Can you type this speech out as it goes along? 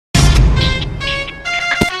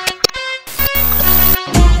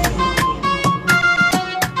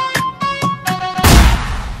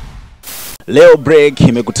Leo break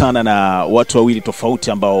imekutana na watu wawili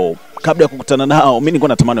tofauti ambao kabla ya kukutana nao mimi nilikuwa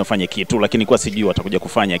natamani wafanye kitu lakini kwa sijui watakuja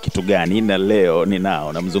kufanya kitu gani, na leo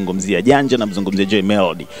ninao namzungumzia Janja na mzungumzia J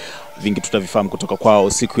Melody. Vingi tutavifahamu kutoka kwao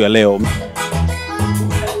siku ya leo.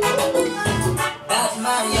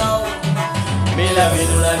 Bila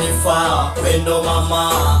vidula nifaa, wendo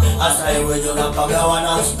mama asa iwejo na pagawa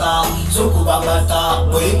na star suku babata,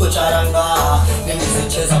 boingo charanga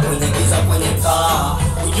nimezecheza kwenye giza kwenye taa.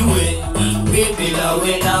 Ujue, bibi la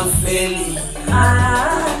wena mfeli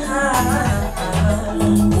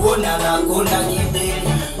Una na kuna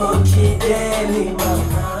gideli Okideli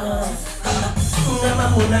mama Kuna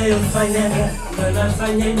mambo unayofanyaga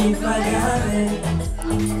unafanya nipagare.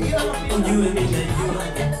 Ujue ninajua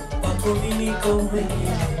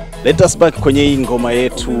Let us back kwenye hii ngoma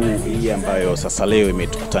yetu hii ambayo sasa leo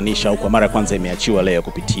imetukutanisha au kwa mara ya kwanza imeachiwa leo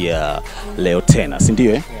kupitia Leo Tena, si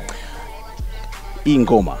ndio eh? Hii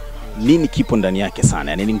ngoma nini kipo ndani yake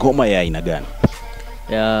sana? Yaani ni ngoma ya aina gani?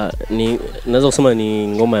 Naweza kusema ni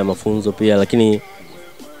ngoma ya mafunzo pia, lakini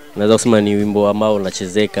naweza kusema ni wimbo ambao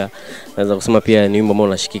unachezeka. Naweza kusema pia ni wimbo ambao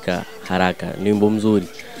unashikika haraka. Ni wimbo mzuri.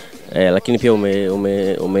 Lakini pia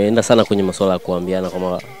umeenda sana kwenye masuala ya kuambiana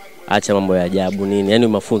kama acha mambo ya ajabu nini, yani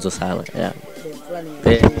mafunzo sana.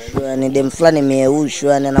 Ni dem fulani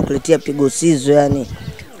mieushwa, yani anakuletea pigo sizo, yani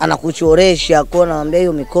anakuchoresha kwa naambia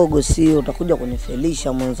hiyo mikogo sio utakuja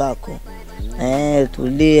kunifelisha mwenzako.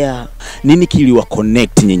 Tulia. Nini kiliwa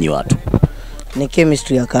connect nyinyi watu? Ni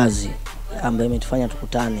chemistry ya kazi ambayo imetufanya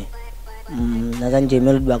tukutane. Nadhani J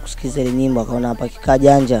Melody akusikiza ile nyimbo akaona hapa kikaa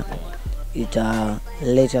Janja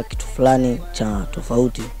italeta kitu fulani cha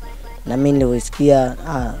tofauti. Na mimi nilisikia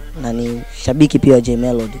na ni shabiki pia J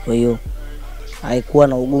Melody, kwa hiyo haikuwa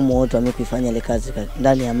na ugumu wote wa mimi kuifanya ile kazi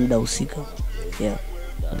ndani ya muda husika.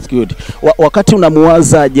 That's good. Wakati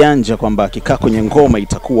unamuwaza Janja kwamba akikaa kwenye ngoma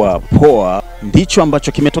itakuwa poa, ndicho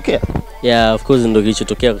ambacho kimetokea? Of course ndio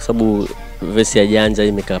kilichotokea, kwa sababu verse ya Janja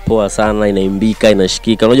imekaa poa sana, inaimbika,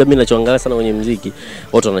 inashikika. Unajua mimi ninachoangalia sana kwenye muziki,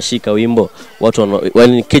 watu wanashika wimbo, watu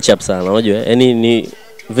yani catch up sana, unajua? Yani ni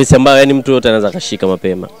verse ambayo yani mtu yote anaweza kashika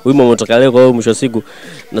mapema. Wimbo umetoka leo, kwa hiyo mwisho wa siku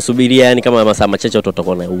nasubiria yani kama masaa machache watu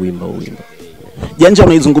watakuwa na wimbo. Janja,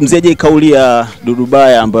 unaizungumziaje kauli ya Dudu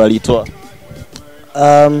Baya ambayo alitoa?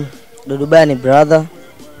 Dudu Baya ni brother,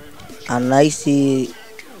 anahisi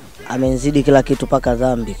amenizidi kila kitu mpaka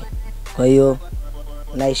dhambi. Kwa hiyo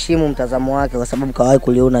naheshimu mtazamo wake kwa sababu kawahi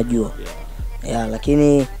kuliona jua.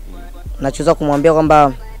 Lakini nachoweza kumwambia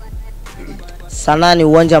kwamba sanaa ni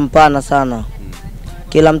uwanja mpana sana.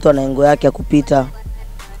 Kila mtu ana engo yake ya kupita.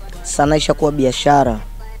 Sanaa ishakuwa biashara.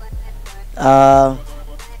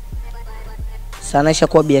 Sanaa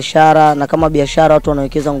ishakuwa biashara, na kama biashara watu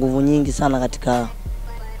wanawekeza nguvu nyingi sana katika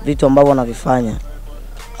vitu ambavyo wanavifanya.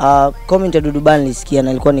 Comment ya Dudu Baya nilisikia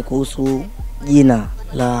na ilikuwa ni kuhusu jina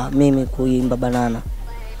la mimi kuimba Banana.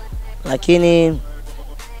 Lakini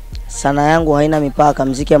sanaa yangu haina mipaka.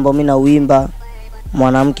 Muziki ambao mimi nauimba,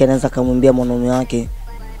 mwanamke anaweza kumwimbia mwanaume wake,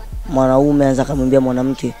 mwanaume anaweza kumwimbia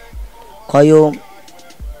mwanamke. Kwa hiyo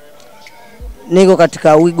niko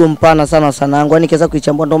katika wigo mpana sana sanaa yangu, yani kiweza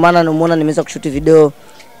kuichambua. Ndio maana nimeona nimeweza kushuti video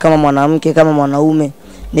kama mwanamke, kama mwanaume.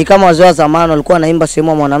 Ni kama wazee wa zamani walikuwa wanaimba sehemu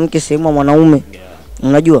ya mwanamke, sehemu ya mwanaume.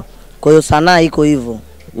 Unajua? Kwa hiyo sanaa iko hivyo.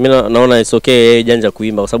 Mimi naona it's okay Janja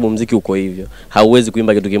kuimba, kwa sababu muziki uko hivyo. Hauwezi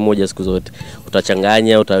kuimba kitu kimoja siku zote.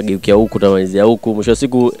 Utachanganya, utageukia huku, utamalizia huku. Mwisho wa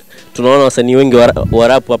siku tunaona wasanii wengi wa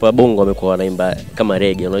rap hapa Bongo wamekuwa wanaimba kama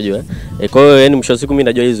reggae, unajua? Kwa hiyo yani mwisho wa siku mimi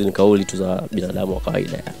najua hizo ni kauli tu za binadamu wa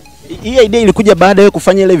kawaida. Hii idea ilikuja baada ya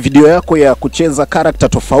kufanya ile video yako ya kucheza character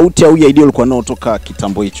tofauti, au hii idea ilikuwa nao toka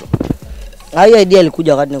kitambo hicho? Hii idea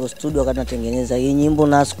ilikuja wakati niko studio, wakati natengeneza hii nyimbo,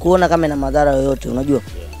 na sikuona kama ina madhara yoyote. Unajua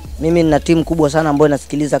mimi nina timu kubwa sana ambayo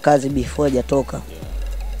inasikiliza kazi before hajatoka.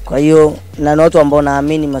 Kwa hiyo na watu ambao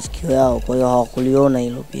naamini masikio yao, kwa hiyo hawakuliona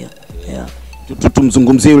hilo pia.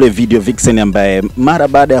 Tumzungumzie yule video vixen ambaye mara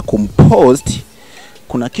baada ya kumpost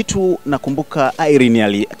kuna kitu nakumbuka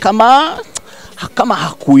Irene kama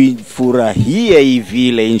hakuifurahia hivi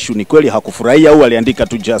ile issue. Ni kweli hakufurahia au aliandika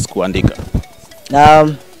tu just kuandika?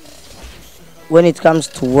 When it comes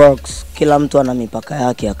to works, kila mtu ana mipaka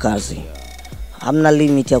yake ya kazi. Hamna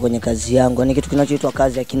limit ya kwenye kazi yangu. Ni kitu kinachoitwa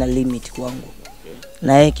kazi hakina limit kwangu.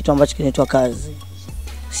 Na yeye kitu ambacho kinaitwa kazi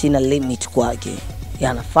sina limit kwake.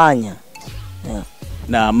 Anafanya.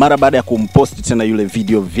 Na mara baada ya kumpost tena yule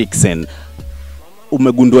video vixen,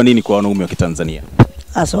 umegundua nini kwa wanaume wa Kitanzania?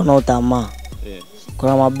 Asa wanaotamaa.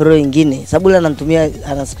 Kuna mabro wengine, sababu yule anamtumia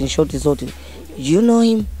ana screenshot zote. You know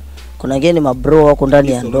him? Kuna wengine mabro wako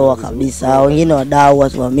ndani ya ndoa kabisa, wengine wadau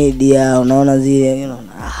wa media, unaona zile,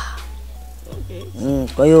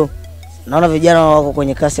 Kwa hiyo naona vijana wako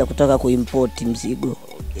kwenye kasi ya kutaka kuimport mzigo.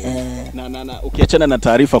 Na ukiachana na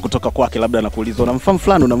taarifa kutoka kwake, labda anakuuliza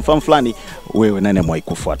unamfahamu fulani, wewe nani amwahi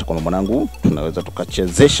kufuata kwa mwanangu, tunaweza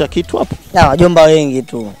tukachezesha kitu hapo? Wajomba wengi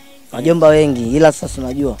tu. Wajomba wengi, ila sasa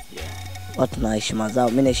unajua watu na heshima zao.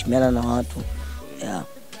 Mimi naheshimiana na watu.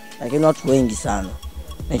 Lakini watu wengi sana.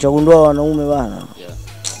 Nichogundua wanaume bana.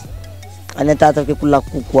 Anataka kukula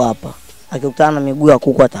kuku hapa. Akikutana na miguu ya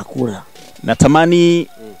kuku atakula. Natamani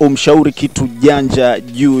umshauri kitu Janja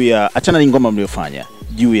juu ya, achana ni ngoma mliofanya,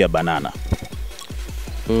 juu ya Banana.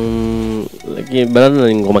 Lakini Banana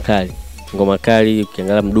ni ngoma kali. Ngoma kali,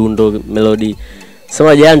 ukiangalia mdundo, melody.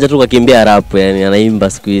 Sema Janja tu kakimbia rap, yani anaimba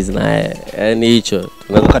siku hizi na yani hicho.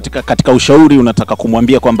 Katika ushauri unataka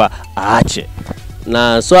kumwambia kwamba aache.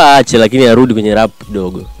 Na sio aache, lakini arudi kwenye rap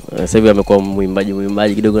kidogo. Sasa hivi amekuwa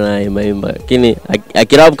muimbaji kidogo na imba. Lakini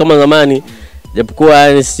akirap kama zamani, japokuwa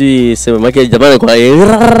yani si sema maki jamani kwa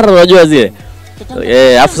unajua zile.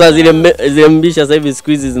 Afu sasa zile mbisha sasa hivi siku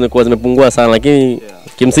hizi zimekuwa zimepungua sana, lakini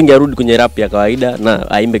kimsingi arudi kwenye rap ya kawaida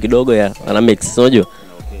na aimbe kidogo ana mix, unajua?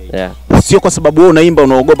 Sio kwa sababu wewe unaimba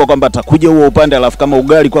unaogopa kwamba atakuja huo upande alafu kama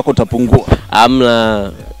ugali kwako utapungua.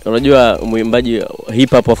 Amna, unajua muimbaji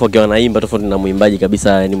hip hop afu akiwa anaimba tofauti na muimbaji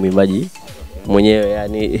kabisa, ni muimbaji mwenyewe.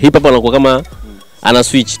 Yani hip hop anakuwa kama ana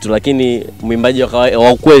switch tu, lakini muimbaji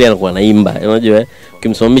wa kweli anakuwa anaimba, unajua?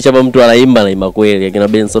 Ukimsimamisha hapa mtu anaimba kweli, akina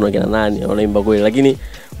Benson akina nani wanaimba kweli, lakini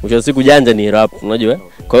mwisho wa siku Janja ni rap, unajua?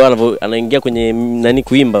 Kwa hiyo anaingia kwenye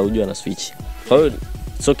kuimba, unajua ana switch. Kwa hiyo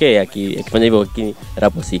it's okay akifanya hivyo, lakini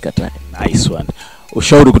rap usikatai. Nice one.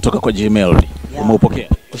 Ushauri kutoka kwa Gmail umeupokea?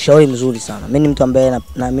 Ushauri mzuri sana. Mimi ni mtu ambaye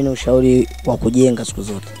naamini ushauri wa kujenga siku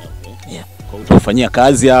zote. Kwa utafanyia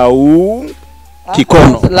kazi au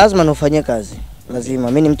kikono? Lazima nifanyie kazi. Lazima.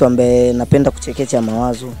 Mimi ni mtu ambaye napenda kuchekecha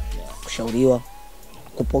mawazo, kushauriwa,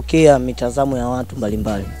 kupokea mitazamo ya watu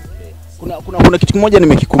mbalimbali. Kuna kitu kimoja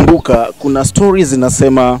nimekikumbuka, kuna stories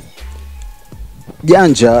zinasema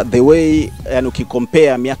Janja the way, yani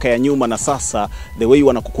ukikompare miaka ya nyuma na sasa, the way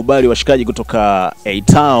wanakukubali washikaji kutoka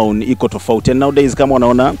A-Town iko tofauti. And nowadays kama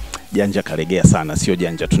unaona Janja kalegea sana, sio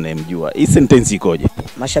Janja tunayemjua. Hii sentence ikoje?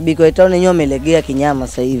 Mashabiki wa A-Town wenyewe wamelegea kinyama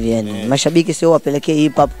sasa hivi yani. Mashabiki sio wapelekee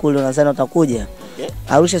hip hop kule, unadhani utakuja?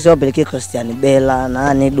 Arusha sio wapelekee Christian Bella,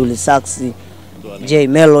 nani Dully Sax, J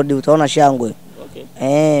Melody, utaona shangwe.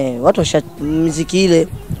 Watu muziki ile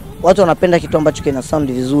watu wanapenda kitu ambacho kina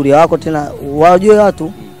sound vizuri. Hawako tena wajue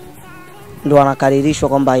watu ndio wanakaririshwa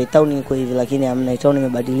kwamba A-Town iko hivi, lakini hamna. A-Town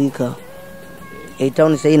imebadilika.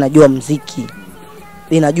 A-Town sasa inajua muziki.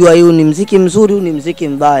 Inajua hiyo ni muziki mzuri, huu ni muziki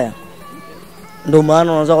mbaya. Ndio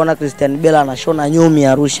maana unaweza kuona Christian Bella anashona nyomi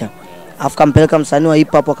Arusha, afu kampeleka msanii wa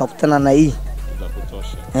hip hop akakutana na hii.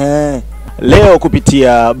 Leo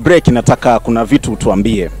kupitia break nataka kuna vitu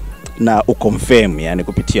tuambie na uconfirm, yani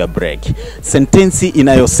kupitia break. Sentensi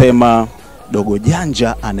inayosema Dogo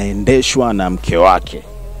Janja anaendeshwa na mke wake.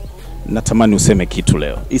 Natamani useme kitu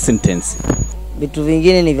leo. Hii sentensi. Vitu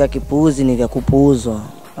vingine ni vya kipuuzi, ni vya kupuuzwa.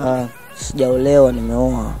 Sijaolewa,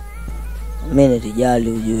 nimeoa. Mimi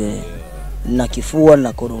nilijali ujue. Na kifua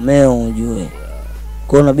na koromeo ujue.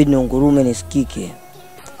 Kwa hiyo inabidi niungurume nisikike.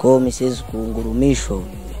 Kwa hiyo mimi siwezi kuungurumishwa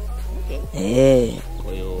ujue.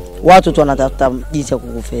 Watu tu wanatafuta jinsi ya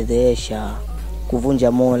kukufedhesha,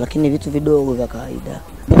 kuvunja moyo, lakini vitu vidogo vya kawaida.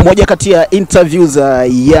 Mmoja kati ya interview za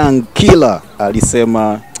Young Killer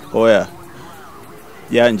alisema, "Oya,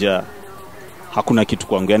 Janja hakuna kitu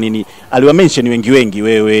kwangu." Yani aliwa mention wengi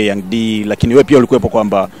wewe, Young D, lakini wewe pia ulikuwepo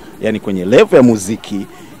kwamba yani kwenye level ya muziki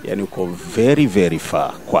yani uko very very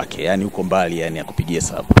far kwake, yani uko mbali, yani akupigie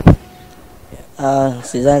sababu.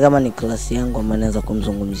 Sidhani kama ni klasi yangu ambayo naweza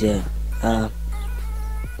kumzungumzia.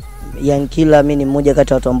 Young Killer mimi ni mmoja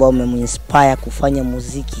kati ya watu ambao wameinspire kufanya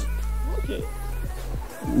muziki.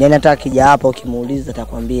 Nani hata akija hapa ukimuuliza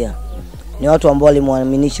atakwambia. Ni watu ambao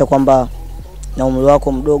walimuaminisha kwamba na umri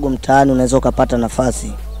wako mdogo mtaani unaweza kupata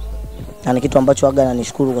nafasi. Na ni kitu ambacho waga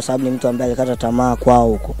nanishukuru kwa sababu ni mtu ambaye alikata tamaa kwao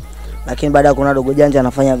huko. Lakini baada ya kuona Dogo Janja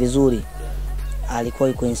anafanya vizuri, alikuwa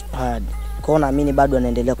yuko inspired. Kwa hiyo naamini bado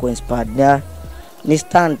anaendelea kuwa inspired. Ni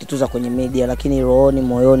stunt tu za kwenye media, lakini rohoni,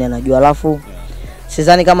 moyoni anajua. Alafu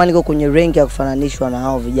sidhani kama niko kwenye rank ya kufananishwa na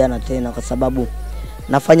hao vijana tena, kwa sababu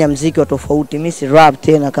nafanya muziki wa tofauti. Mimi si rap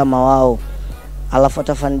tena kama wao. Alafu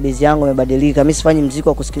hata fan base yangu imebadilika. Mimi sifanyi muziki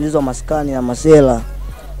wa kusikilizwa maskani na masela.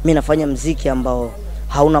 Mimi nafanya muziki ambao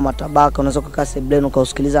hauna matabaka, unaweza kukaa sebleni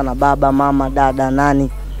ukausikiliza na baba, mama, dada, nani.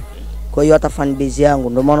 Kwa hiyo hata fan base yangu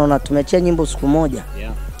ndio maana unatumechia nyimbo siku moja.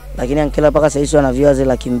 Lakini ankela paka sasa hivi wana viewers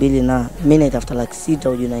 200,000 na mimi naitafuta 600,000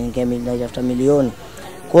 uje na ingia naitafuta milioni.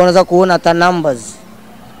 Kwa hiyo unaweza kuona hata numbers.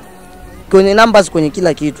 Kwenye numbers kwenye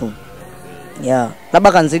kila kitu. Yeah.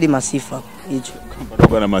 Labda kanzidi masifa hicho.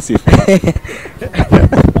 Dogo na masifa.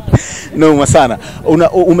 No sana.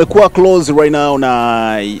 Umekuwa close right now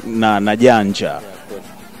na Janja.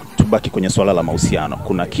 Tubaki kwenye swala la mahusiano.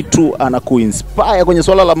 Kuna kitu anakuinspire kwenye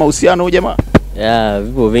swala la mahusiano huyu jamaa? Yeah,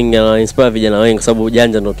 vipo vingi anainspire vijana wengi kwa sababu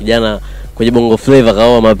Janja ndo kijana kwenye bongo flavor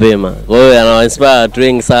kaoa mapema. Kwa hiyo anainspire watu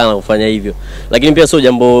wengi sana kufanya hivyo. Lakini pia sio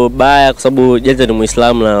jambo baya kwa sababu Janja ni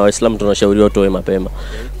Muislamu na Waislamu tunashauriwa tuoe mapema.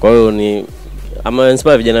 Kwa hiyo ni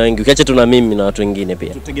anainspire vijana wengi. Ukiacha tu na mimi na watu wengine pia.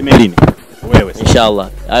 Tutegemea lini? Wewe inshallah.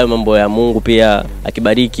 Hayo mambo ya Mungu pia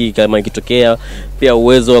akibariki kama ikitokea pia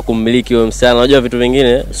uwezo wa kumiliki wewe msichana. Unajua vitu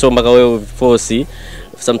vingine sio mpaka wewe force.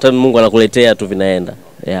 Sometimes Mungu anakuletea tu vinaenda.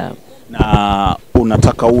 Yeah. Na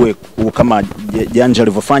unataka uwe kama Janja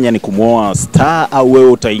alivyofanya ni kumuoa star au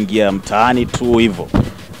wewe utaingia mtaani tu hivyo?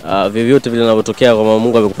 Vyovyote vile vinavyotokea kwa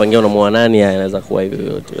Mungu amekupangia unamuoa nani anaweza kuwa hivyo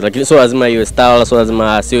yote. Lakini sio lazima iwe star wala sio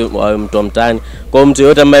lazima asiwe mtu wa mtaani. Kwa hiyo mtu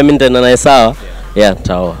yote ambaye mimi nitaenda naye sawa, yeah,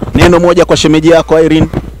 taoa. Neno moja kwa shemeji yako Irene?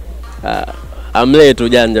 Amlee tu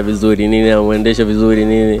Janja vizuri, nini amuendeshe vizuri,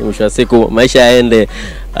 nini mwisho wa siku maisha yaende,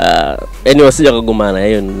 yani wasije kugomana.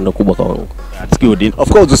 Hiyo ndio kubwa kwangu. That's good. Of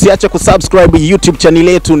course usiache kusubscribe YouTube channel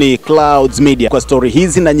yetu ni Clouds Media kwa story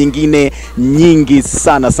hizi na nyingine nyingi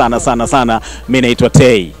sana. Mimi naitwa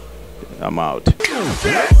Tay. I'm out.